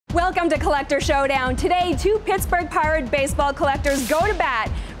Welcome to Collector Showdown. Today, two Pittsburgh Pirate baseball collectors go to bat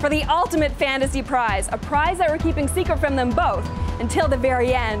for the ultimate fantasy prize, a prize that we're keeping secret from them both until the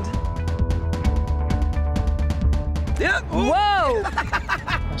very end. Yeah. Whoa!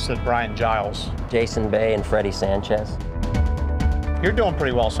 I said Brian Giles. Jason Bay and Freddie Sanchez. You're doing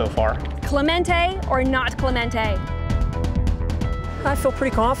pretty well so far. Clemente or not Clemente? I feel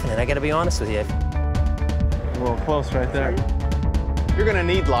pretty confident, I gotta be honest with you. A little close right there. You're gonna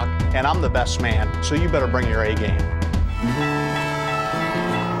need luck, and I'm the best man, so you better bring your A game.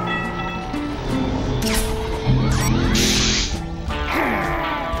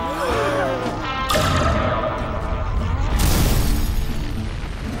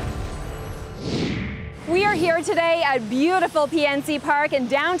 We are here today at beautiful PNC Park in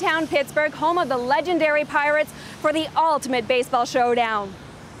downtown Pittsburgh, home of the legendary Pirates, for the ultimate baseball showdown.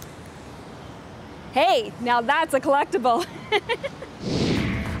 Hey, now that's a collectible.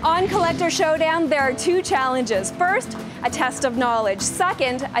 On Collector Showdown, there are two challenges. First, a test of knowledge.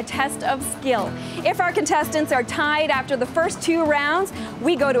 Second, a test of skill. If our contestants are tied after the first two rounds,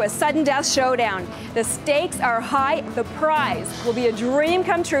 we go to a sudden death showdown. The stakes are high. The prize will be a dream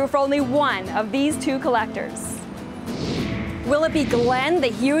come true for only one of these two collectors. Will it be Glenn, the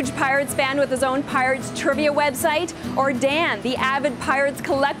huge Pirates fan with his own Pirates trivia website, or Dan, the avid Pirates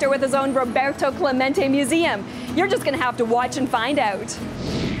collector with his own Roberto Clemente museum? You're just going to have to watch and find out.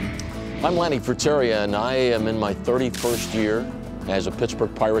 I'm Lanny Fruteria, and I am in my 31st year as a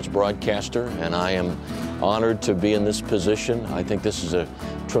Pittsburgh Pirates broadcaster, and I am honored to be in this position. I think this is a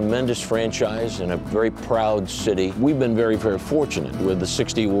tremendous franchise and a very proud city. We've been very, very fortunate with the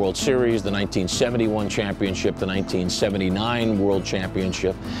 '60 World Series, the 1971 championship, the 1979 World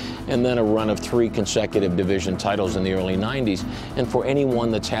Championship, and then a run of 3 consecutive division titles in the early '90s. And for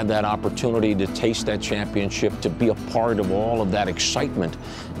anyone that's had that opportunity to taste that championship, to be a part of all of that excitement,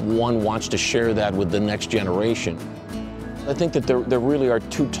 one wants to share that with the next generation. I think that there really are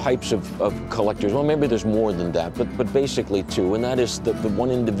two types of collectors. Well, maybe there's more than that, but basically two, and that is the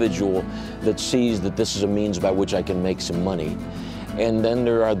one individual that sees that this is a means by which I can make some money. And then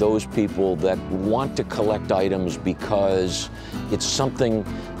there are those people that want to collect items because it's something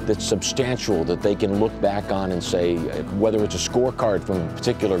that's substantial that they can look back on and say, whether it's a scorecard from a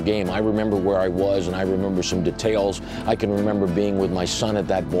particular game, I remember where I was and I remember some details. I can remember being with my son at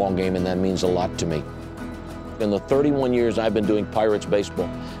that ball game, and that means a lot to me. In the 31 years I've been doing Pirates baseball,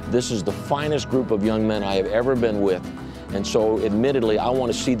 this is the finest group of young men I have ever been with. And so, admittedly, I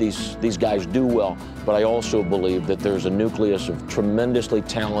want to see these guys do well, but I also believe that there's a nucleus of tremendously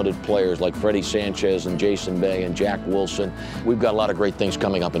talented players like Freddie Sanchez and Jason Bay and Jack Wilson. We've got a lot of great things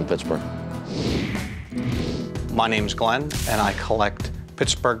coming up in Pittsburgh. My name's Glenn, and I collect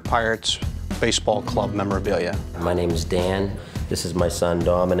Pittsburgh Pirates Baseball Club memorabilia. My name's Dan. This is my son,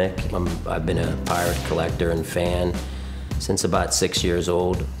 Dominic. I've been a Pirate collector and fan since about 6 years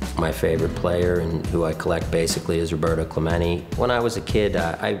old. My favorite player and who I collect basically is Roberto Clemente. When I was a kid,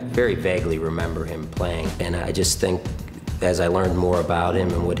 I very vaguely remember him playing, and I just think as I learned more about him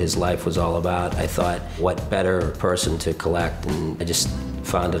and what his life was all about, I thought, what better person to collect, and I just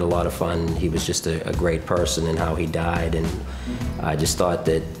found it a lot of fun. He was just a great person in how he died, and I just thought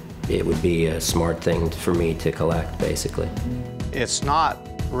that it would be a smart thing for me to collect, basically. It's not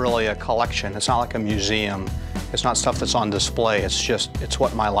really a collection. It's not like a museum. It's not stuff that's on display. It's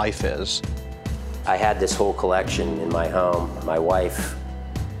what my life is. I had this whole collection in my home. My wife,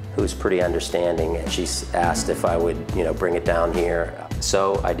 who's pretty understanding, she asked if I would, bring it down here.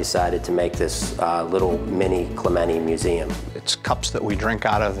 So I decided to make this little mini Clemente museum. It's cups that we drink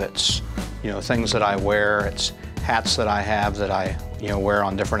out of. It's, things that I wear. It's hats that I have that I, wear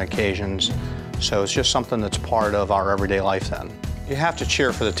on different occasions. So it's just something that's part of our everyday life then. You have to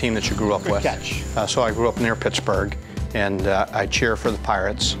cheer for the team that you grew up with. Catch. So I grew up near Pittsburgh, and I cheer for the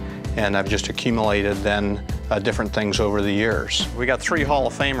Pirates, and I've just accumulated then different things over the years. We got 3 Hall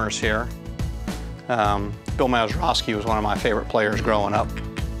of Famers here. Bill Mazeroski was one of my favorite players growing up.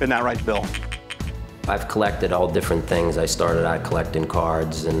 Isn't that right, Bill? I've collected all different things. I started out collecting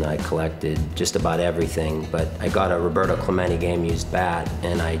cards, and I collected just about everything, but I got a Roberto Clemente game-used bat,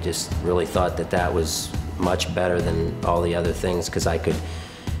 and I just really thought that that was much better than all the other things because I could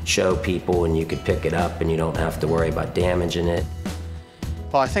show people and you could pick it up and you don't have to worry about damaging it.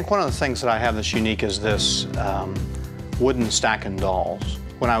 Well, I think one of the things that I have that's unique is this wooden stacking dolls.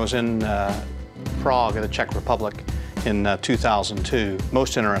 When I was in Prague, the Czech Republic, in 2002,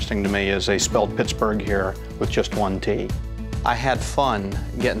 most interesting to me is they spelled Pittsburgh here with just 1 T. I had fun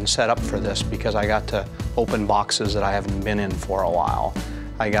getting set up for this because I got to open boxes that I haven't been in for a while.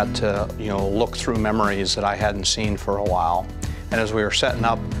 I got to, look through memories that I hadn't seen for a while. And as we were setting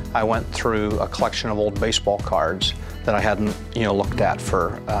up, I went through a collection of old baseball cards that I hadn't, looked at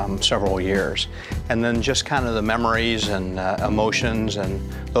for several years. And then just kind of the memories and emotions and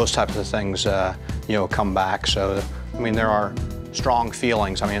those types of things, come back. So, I mean, there are strong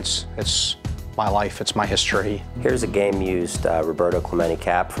feelings. I mean, it's my life, it's my history. Here's a game-used Roberto Clemente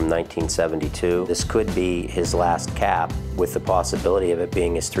cap from 1972. This could be his last cap, with the possibility of it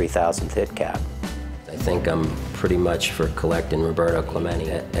being his 3,000th hit cap. I think I'm pretty much for collecting Roberto Clemente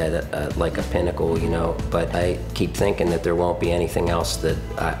at like a pinnacle, but I keep thinking that there won't be anything else that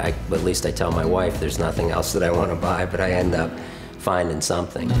at least I tell my wife there's nothing else that I want to buy, but I end up finding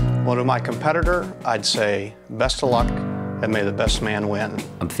something. Well, to my competitor, I'd say best of luck and may the best man win.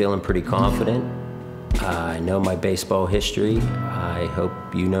 I'm feeling pretty confident. I know my baseball history. I hope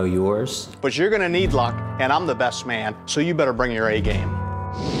you know yours. But you're gonna need luck, and I'm the best man, so you better bring your A game.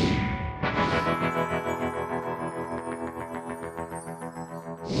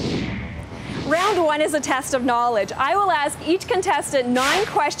 Round one is a test of knowledge. I will ask each contestant 9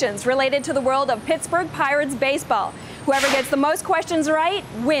 questions related to the world of Pittsburgh Pirates baseball. Whoever gets the most questions right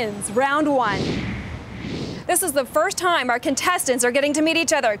wins round one. This is the first time our contestants are getting to meet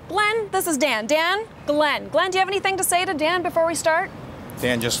each other. Glenn, this is Dan. Dan, Glenn. Glenn, do you have anything to say to Dan before we start?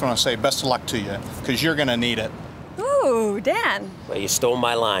 Dan, just want to say best of luck to you, because you're gonna need it. Ooh, Dan. Well, you stole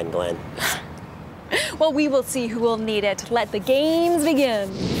my line, Glenn. Well, we will see who will need it. Let the games begin.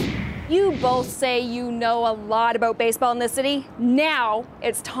 You both say you know a lot about baseball in this city. Now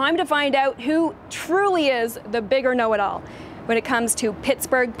it's time to find out who truly is the bigger know-it-all when it comes to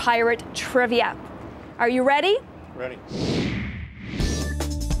Pittsburgh Pirate trivia. Are you ready? Ready.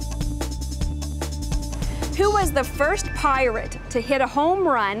 Who was the first Pirate to hit a home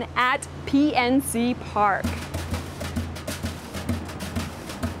run at PNC Park?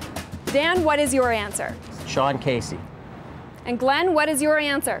 Dan, what is your answer? Sean Casey. And Glenn, what is your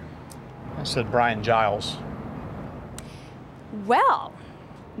answer? I said Brian Giles. Well,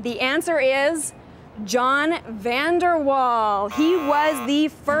 the answer is John Vanderwall. He was the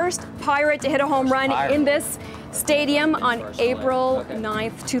first Pirate to hit a home run in this stadium on April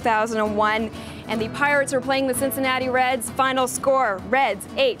 9th, 2001. And the Pirates were playing the Cincinnati Reds. Final score, Reds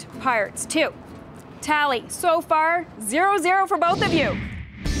 8, Pirates 2. Tally so far, 0-0 for both of you.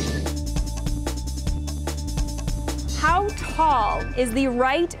 How tall is the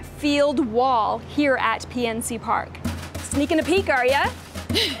right field wall here at PNC Park? Sneaking a peek, are ya?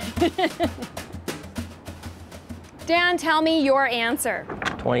 Dan, tell me your answer.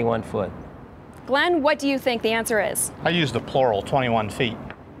 21 foot. Glenn, what do you think the answer is? I used the plural, 21 feet.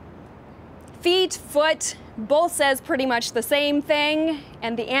 Feet, foot, both says pretty much the same thing,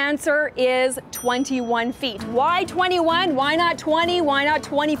 and the answer is 21 feet. Why 21? Why not 20? Why not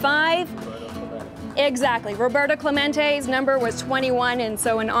 25? Exactly. Roberto Clemente's number was 21, and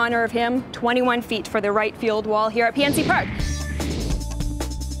so in honor of him, 21 feet for the right field wall here at PNC Park.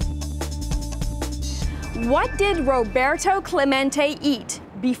 What did Roberto Clemente eat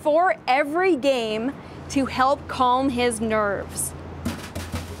before every game to help calm his nerves?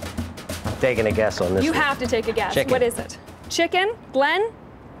 I'm taking a guess on this. You have to take a guess. Chicken. What is it? Chicken? Glenn?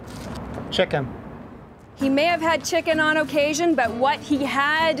 Chicken. He may have had chicken on occasion, but what he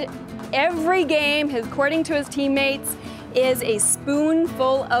had every game, according to his teammates, is a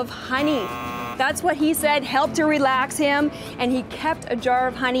spoonful of honey. That's what he said helped to relax him, and he kept a jar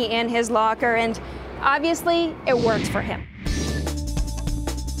of honey in his locker, and obviously it worked for him.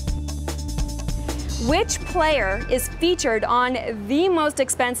 Which player is featured on the most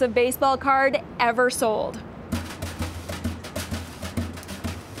expensive baseball card ever sold?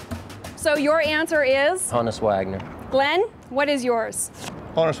 So your answer is? Honus Wagner. Glenn, what is yours?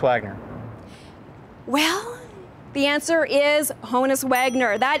 Honus Wagner. Well, the answer is Honus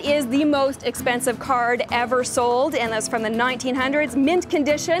Wagner. That is the most expensive card ever sold, and that's from the 1900s, mint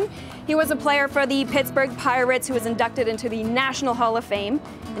condition. He was a player for the Pittsburgh Pirates who was inducted into the National Hall of Fame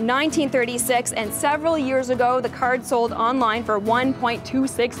in 1936, and several years ago, the card sold online for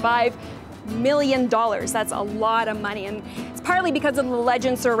 $1.265 million. That's a lot of money, and it's partly because of the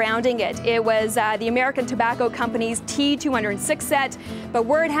legend surrounding it. It was the American Tobacco Company's T206 set, but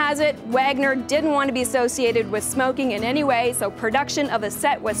word has it, Wagner didn't want to be associated with smoking in any way, so production of the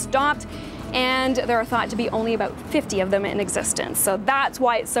set was stopped, and there are thought to be only about 50 of them in existence. So that's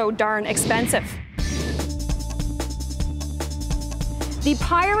why it's so darn expensive. The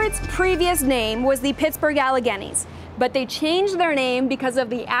Pirates' previous name was the Pittsburgh Alleghenies, but they changed their name because of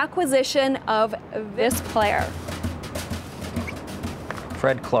the acquisition of this player.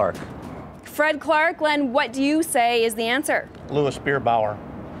 Fred Clark. Fred Clark. Glenn, what do you say is the answer? Louis Bierbauer.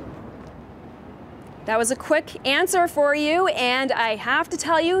 That was a quick answer for you, and I have to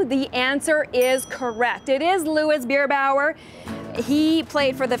tell you, the answer is correct. It is Louis Bierbauer. He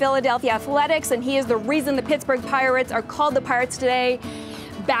played for the Philadelphia Athletics, and he is the reason the Pittsburgh Pirates are called the Pirates today.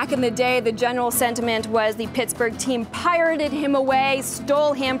 Back in the day, the general sentiment was the Pittsburgh team pirated him away,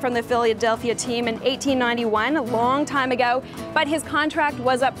 stole him from the Philadelphia team in 1891, a long time ago, but his contract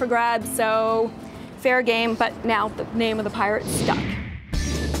was up for grabs, so fair game, but now the name of the Pirates stuck.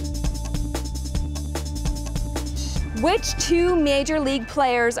 Which two Major League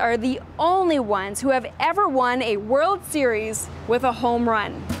players are the only ones who have ever won a World Series with a home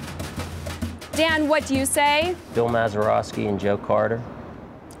run? Dan, what do you say? Bill Mazeroski and Joe Carter.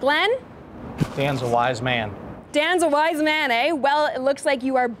 Glenn? Dan's a wise man. Dan's a wise man, eh? Well, it looks like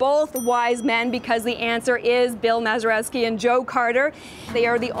you are both wise men because the answer is Bill Mazeroski and Joe Carter. They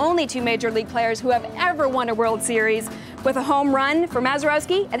are the only two Major League players who have ever won a World Series with a home run. For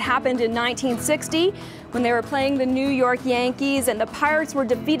Mazeroski, it happened in 1960 when they were playing the New York Yankees, and the Pirates were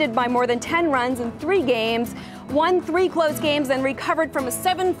defeated by more than 10 runs in 3 games, won 3 close games, and recovered from a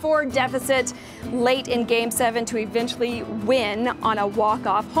 7-4 deficit late in Game 7 to eventually win on a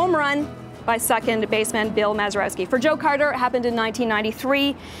walk-off home run by second baseman Bill Mazeroski. For Joe Carter, it happened in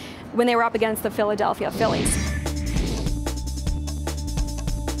 1993 when they were up against the Philadelphia Phillies.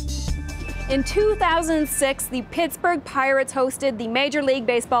 In 2006, the Pittsburgh Pirates hosted the Major League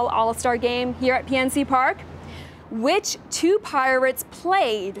Baseball All-Star Game here at PNC Park. Which two Pirates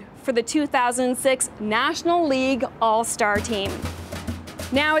played for the 2006 National League All-Star team?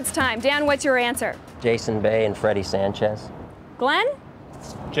 Now it's time. Dan, what's your answer? Jason Bay and Freddie Sanchez. Glenn?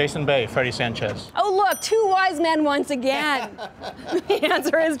 Jason Bay, Freddie Sanchez. Oh, look, two wise men once again. The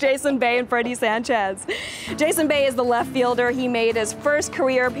answer is Jason Bay and Freddie Sanchez. Jason Bay is the left fielder. He made his first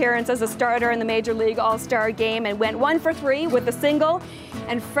career appearance as a starter in the Major League All-Star Game and went 1 for 3 with a single.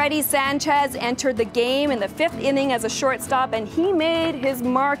 And Freddie Sanchez entered the game in the 5th inning as a shortstop, and he made his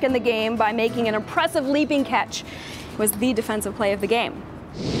mark in the game by making an impressive leaping catch. It was the defensive play of the game.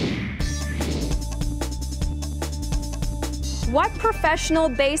 What professional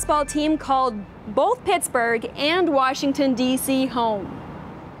baseball team called both Pittsburgh and Washington, D.C. home?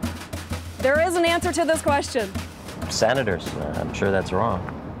 There is an answer to this question. Senators. I'm sure that's wrong.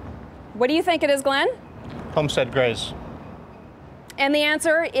 What do you think it is, Glenn? Homestead Grays. And the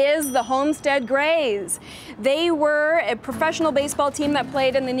answer is the Homestead Grays. They were a professional baseball team that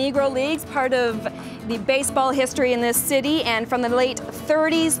played in the Negro Leagues, part of the baseball history in this city, and from the late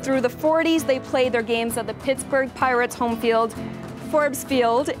 30s through the 40s, they played their games at the Pittsburgh Pirates home field, Forbes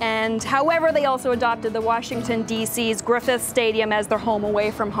Field, and however, they also adopted the Washington, D.C.'s Griffith Stadium as their home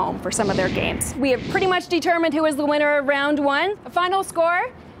away from home for some of their games. We have pretty much determined who is the winner of round 1. A final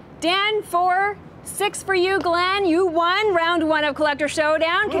score, Dan 4-6 for you, Glenn. You won round 1 of Collector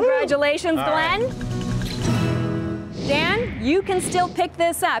Showdown. Congratulations, Glenn. Dan, you can still pick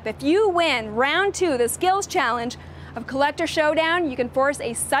this up. If you win round 2, the skills challenge of Collector Showdown, you can force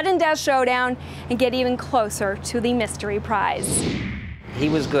a sudden death showdown and get even closer to the mystery prize. He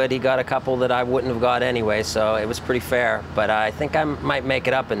was good. He got a couple that I wouldn't have got anyway, so it was pretty fair. But I think I might make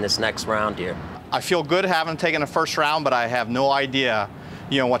it up in this next round here. I feel good having taken the first round, but I have no idea,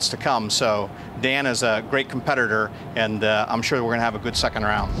 what's to come. So Dan is a great competitor, and I'm sure we're going to have a good second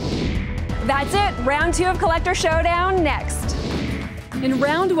round. That's it. Round 2 of Collector Showdown next. In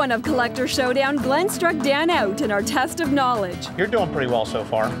round 1 of Collector Showdown, Glenn struck Dan out in our test of knowledge. You're doing pretty well so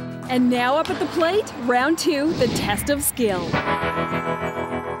far. And now up at the plate, round 2, the test of skill.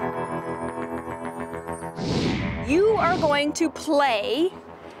 You are going to play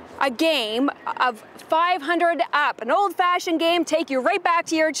a game of 500 up, an old-fashioned game, take you right back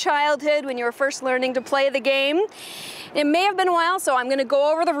to your childhood when you were first learning to play the game. It may have been a while, so I'm going to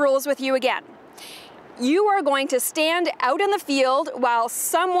go over the rules with you again. You are going to stand out in the field while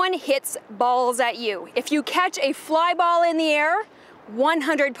someone hits balls at you. If you catch a fly ball in the air,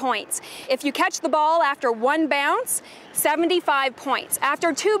 100 points. If you catch the ball after 1 bounce, 75 points.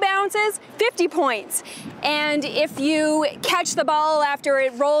 After 2 bounces, 50 points. And if you catch the ball after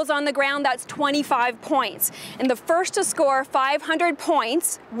it rolls on the ground, that's 25 points. And the first to score 500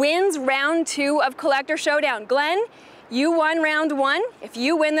 points wins round 2 of Collector Showdown. Glenn, you won round 1. If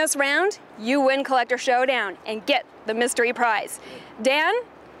you win this round, you win Collector Showdown and get the mystery prize. Dan,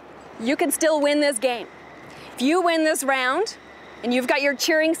 you can still win this game. If you win this round, and you've got your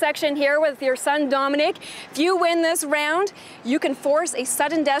cheering section here with your son Dominic, if you win this round, you can force a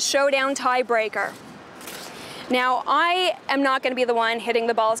sudden death showdown tiebreaker. Now, I am not going to be the one hitting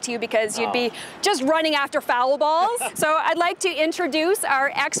the balls to you because you'd be just running after foul balls. So I'd like to introduce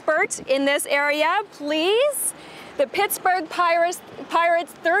our expert in this area. Please the Pittsburgh Pirates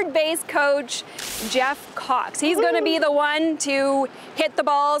third base coach, Jeff Cox. He's going to be the one to hit the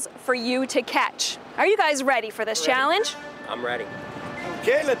balls for you to catch. Are you guys ready for this challenge? I'm ready.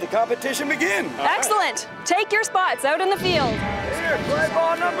 Okay, let the competition begin. Excellent. Take your spots out in the field. Here, fly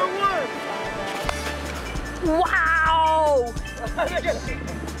ball number 1. Wow!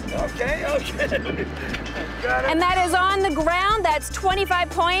 Okay. Got it. And that is on the ground. That's 25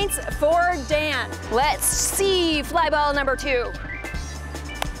 points for Dan. Let's see fly ball number 2. Okay.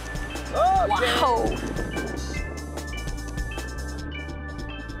 Wow!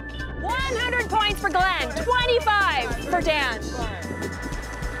 100 points for Glenn, 25 for Dan.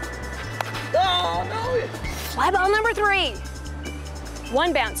 Oh, no. Fly ball number 3.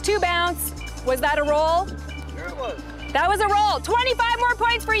 1 bounce, 2 bounce. Was that a roll? Sure it was. That was a roll. 25 more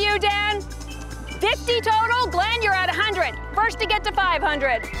points for you, Dan. 50 total. Glenn, you're at 100. First to get to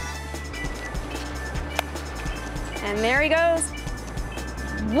 500. And there he goes.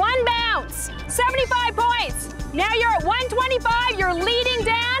 1 bounce. 75 points. Now you're at 125. You're leading,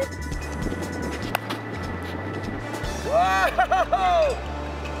 Dan. Whoa!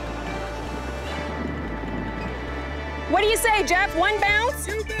 What do you say, Jeff? 1 bounce?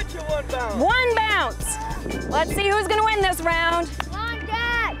 You bet you 1 bounce. 1 bounce. Let's see who's gonna win this round. Oh,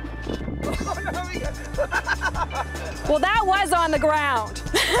 no, Well, that was on the ground.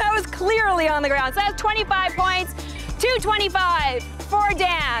 That was clearly on the ground. So that's 25 points, 225 for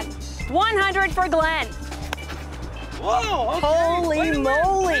Dan, 100 for Glenn. Whoa, okay. Holy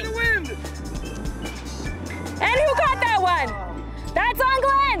moly. Way to win. And who caught that one? That's on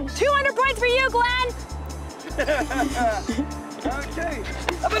Glenn. 200 points for you, Glenn. Okay.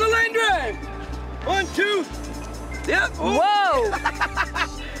 How about a line drive? 1, 2. Yep. Ooh. Whoa.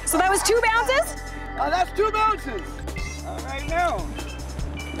 So that was 2 bounces? Oh, that's 2 bounces. All right, now.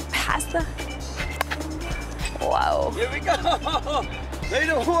 Pass the... Whoa. Here we go. Ready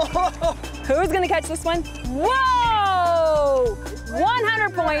to whoa. Who's gonna catch this one? Whoa!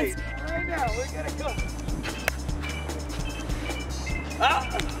 100 points. Right now, we're gonna go.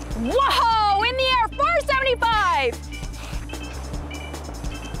 Whoa! In the air, 475.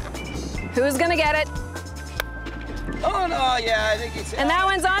 Who's gonna get it? Oh, no, yeah, I think it's... And that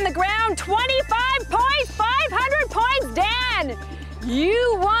one's on the ground. 25 points, 500 points. Dan,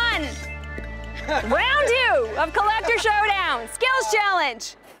 you won. Round 2 of Collector Showdown, Skills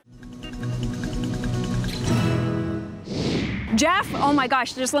Challenge. Jeff, oh my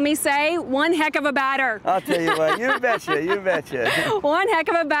gosh, just let me say, one heck of a batter. I'll tell you what, you betcha, you betcha. One heck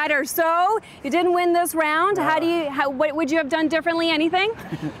of a batter. So, you didn't win this round. What would you have done differently? Anything?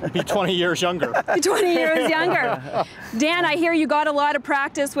 Be 20 years younger. 20 years younger. Dan, I hear you got a lot of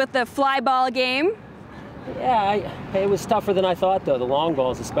practice with the fly ball game. Yeah, it was tougher than I thought, though, the long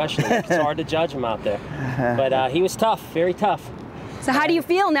balls especially. It's hard to judge him out there. But he was tough, very tough. So how do you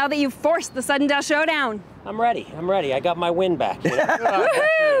feel now that you've forced the sudden death showdown? I'm ready. I got my win back. You know?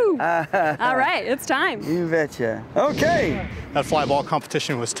 Woohoo! All right, it's time. You betcha. Okay. That fly ball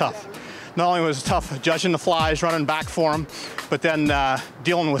competition was tough. Not only was it tough judging the flies, running back for them, but then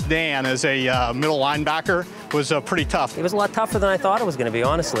dealing with Dan as a middle linebacker was pretty tough. It was a lot tougher than I thought it was going to be,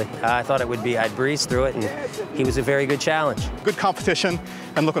 honestly. I thought it would be, I'd breeze through it, and he was a very good challenge. Good competition,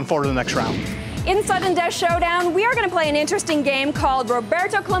 and looking forward to the next round. In Sudden Death Showdown, we are going to play an interesting game called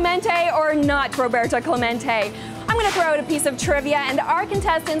Roberto Clemente or Not Roberto Clemente. I'm going to throw out a piece of trivia, and our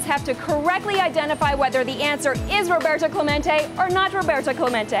contestants have to correctly identify whether the answer is Roberto Clemente or not Roberto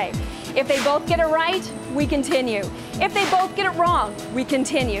Clemente. If they both get it right, we continue. If they both get it wrong, we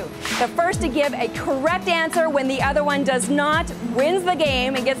continue. The first to give a correct answer when the other one does not wins the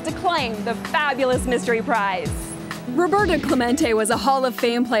game and gets to claim the fabulous mystery prize. Roberto Clemente was a Hall of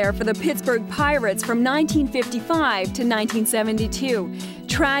Fame player for the Pittsburgh Pirates from 1955 to 1972.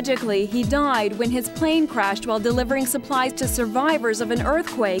 Tragically, he died when his plane crashed while delivering supplies to survivors of an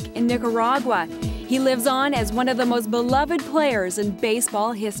earthquake in Nicaragua. He lives on as one of the most beloved players in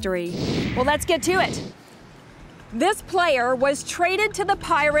baseball history. Well, let's get to it. This player was traded to the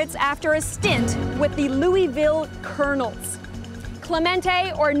Pirates after a stint with the Louisville Colonels.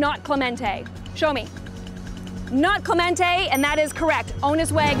 Clemente or not Clemente? Show me. Not Clemente, and that is correct.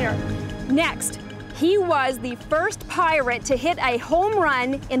 Honus Wagner. Next, he was the first Pirate to hit a home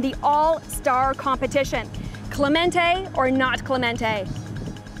run in the All-Star competition. Clemente or not Clemente?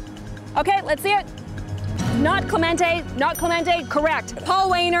 Okay, let's see it. Not Clemente, correct.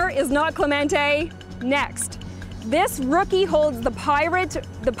 Paul Wainer is not Clemente. Next. This rookie holds the Pirates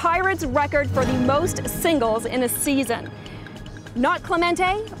record for the most singles in a season. Not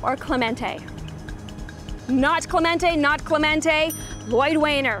Clemente or Clemente? Not Clemente, Lloyd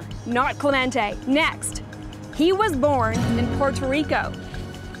Wainer, not Clemente. Next, He was born in Puerto Rico.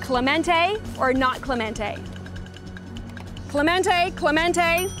 Clemente or not Clemente? Clemente,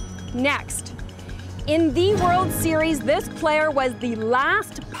 Clemente, next. In the World Series, this player was the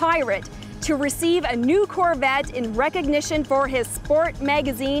last Pirate to receive a new Corvette in recognition for his Sport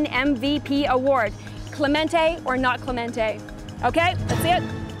Magazine MVP award. Clemente or not Clemente? Okay, let's see it.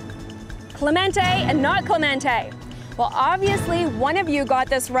 Clemente and not Clemente. Well, obviously one of you got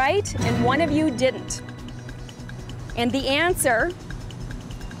this right and one of you didn't. And the answer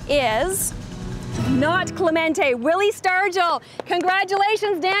is not Clemente. Willie Stargell.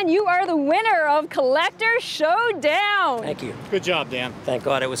 Congratulations, Dan. You are the winner of Collector Showdown. Thank you. Good job, Dan. Thank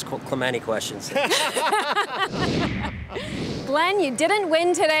God it was Clemente questions. Glenn, you didn't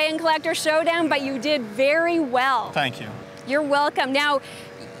win today in Collector Showdown, but you did very well. Thank you. You're welcome. Now,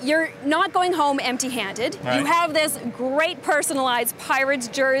 you're not going home empty-handed. Right. You have this great personalized Pirates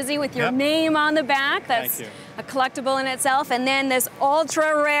jersey with your name on the back. That's a collectible in itself. And then this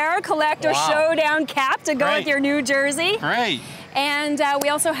ultra rare Collector Showdown cap to go with your new jersey. Great. And we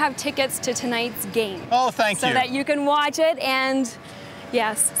also have tickets to tonight's game. Oh, thank you. So that you can watch it. And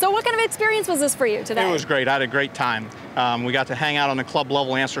yes. So what kind of experience was this for you today? It was great. I had a great time. We got to hang out on the club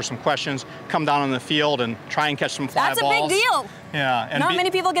level, answer some questions, come down on the field and try and catch some fly balls. That's a big deal. Yeah. And not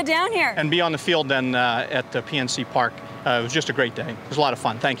many people get down here. And be on the field then at the PNC Park. It was just a great day. It was a lot of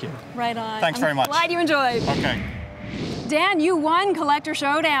fun. Thank you. Right on. Thanks very much. Glad you enjoyed. Okay. Dan, you won Collector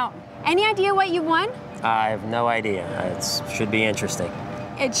Showdown. Any idea what you won? I have no idea. It should be interesting.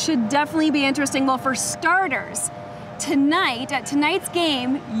 It should definitely be interesting. Well, for starters, tonight, at tonight's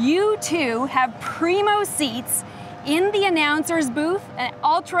game, you two have primo seats in the announcer's booth, an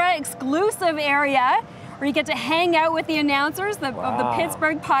ultra exclusive area where you get to hang out with the announcers of the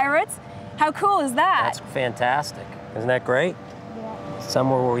Pittsburgh Pirates. How cool is that? That's fantastic. Isn't that great? Yeah.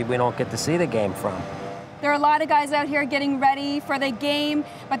 Somewhere where we don't get to see the game from. There are a lot of guys out here getting ready for the game,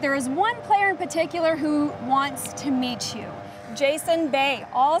 but there is one player in particular who wants to meet you. Jason Bay,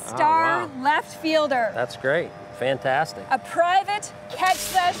 all-star left fielder. That's great. Fantastic. A private catch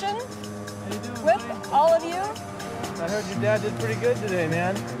session with all of you. I heard your dad did pretty good today,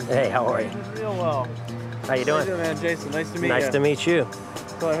 man. Hey, how are you? He did real well. How you doing? How you doing, man? Jason, nice to meet you. Nice to meet you.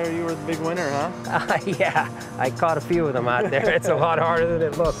 So I heard you were the big winner, huh? Yeah, I caught a few of them out there. It's a lot harder than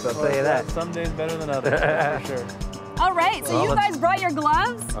it looks, I'll tell you that. Some days better than others, that's for sure. All right, so you guys brought your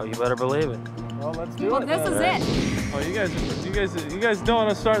gloves? Oh, you better believe it. Well, let's do it. Well, this is it. Oh, you guys don't want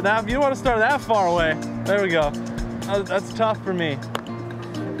to start that. You don't want to start that far away. There we go. That's tough for me.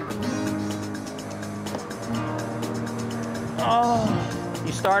 Oh.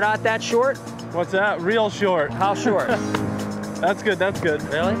 You start out that short? What's that? Real short. How short? That's good, that's good.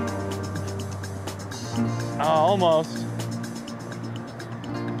 Really? Oh, almost.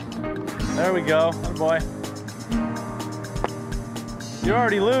 There we go. Oh boy. You're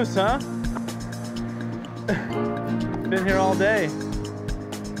already loose, huh? Been here all day.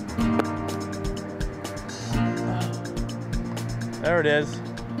 There it is.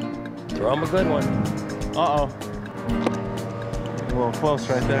 Throw him a good one. Uh-oh. A little close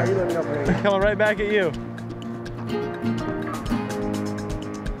right there. Coming right back at you.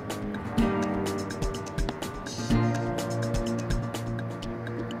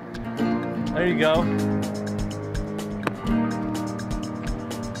 There you go.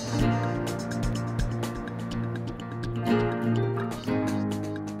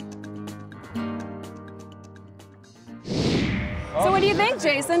 So what do you think,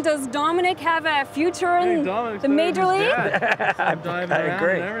 Jason? Does Dominic have a future in the Major League? I'm diving around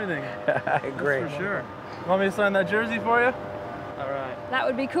and everything. I agree. That's for sure. Want me to sign that jersey for you? All right. That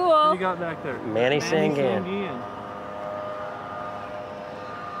would be cool. What you got back there? Manny Sangan.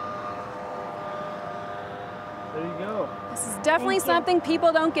 There you go. This is definitely something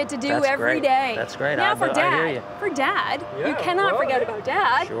people don't get to do every day. That's great. Now for I hear you. Dad, you cannot forget about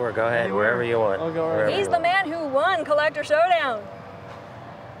Dad. Sure, go ahead, wherever you want. I'll go wherever He's the man who won Collector Showdown.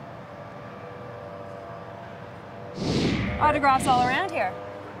 Autographs all around here.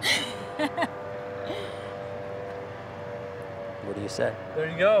 What do you say? There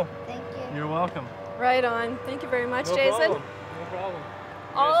you go. Thank you. You're welcome. Right on. Thank you very much, No Jason. problem. No problem.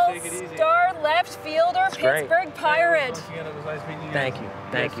 All-star left fielder, Pittsburgh Pirate. Once again, it was nice meeting you. Thank you.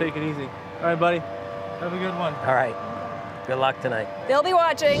 Thank you. Take it easy. All right, buddy. Have a good one. All right. Good luck tonight. They'll be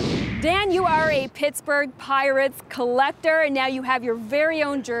watching. Dan, you are a Pittsburgh Pirates collector, and now you have your very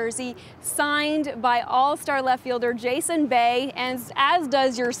own jersey signed by all-star left fielder Jason Bay, and as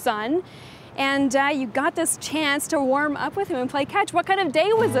does your son. and you got this chance to warm up with him and play catch. What kind of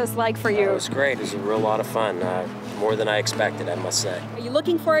day was this like for you? It was great. It was a real lot of fun. More than I expected, I must say. Are you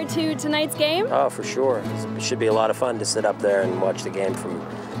looking forward to tonight's game? Oh, for sure. It should be a lot of fun to sit up there and watch the game from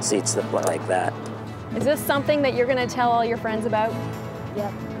seats like that. Is this something that you're going to tell all your friends about?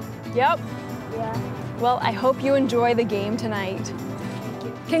 Yep. Yep. Yeah. Well, I hope you enjoy the game tonight.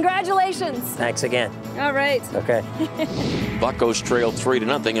 Congratulations. Thanks again. All right. Okay. Buccos trail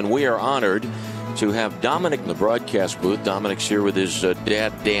 3-0, and we are honored to have Dominic in the broadcast booth. Dominic's here with his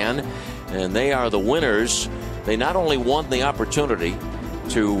dad, Dan, and they are the winners. They not only won the opportunity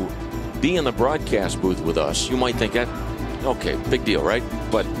to be in the broadcast booth with us. You might think that, okay, big deal, right?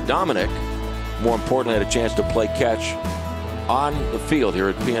 But Dominic, more importantly, had a chance to play catch on the field here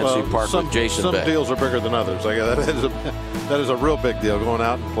at PNC Park with Jason Bay. Some deals are bigger than others. That is a real big deal, going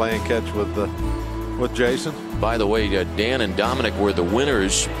out and playing catch with Jason. By the way, Dan and Dominic were the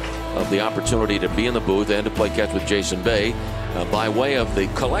winners of the opportunity to be in the booth and to play catch with Jason Bay by way of the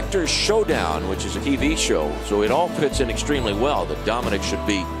Collector's Showdown, which is a TV show. So it all fits in extremely well that Dominic should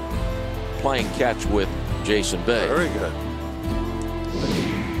be playing catch with Jason Bay. Very good.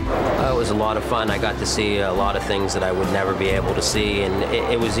 It was a lot of fun. I got to see a lot of things that I would never be able to see, and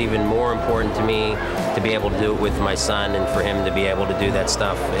it was even more important to me to be able to do it with my son and for him to be able to do that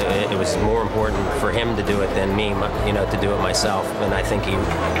stuff. It was more important for him to do it than me, you know, to do it myself. And I think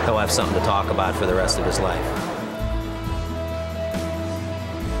he'll have something to talk about for the rest of his life.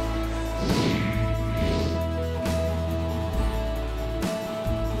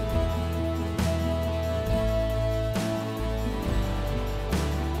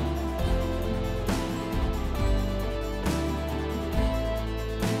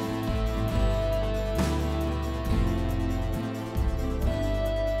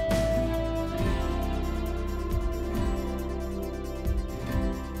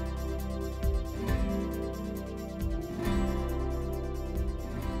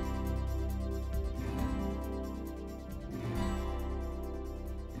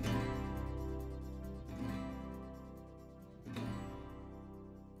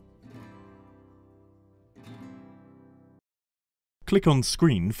 Click on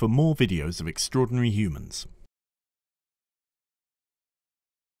screen for more videos of extraordinary humans.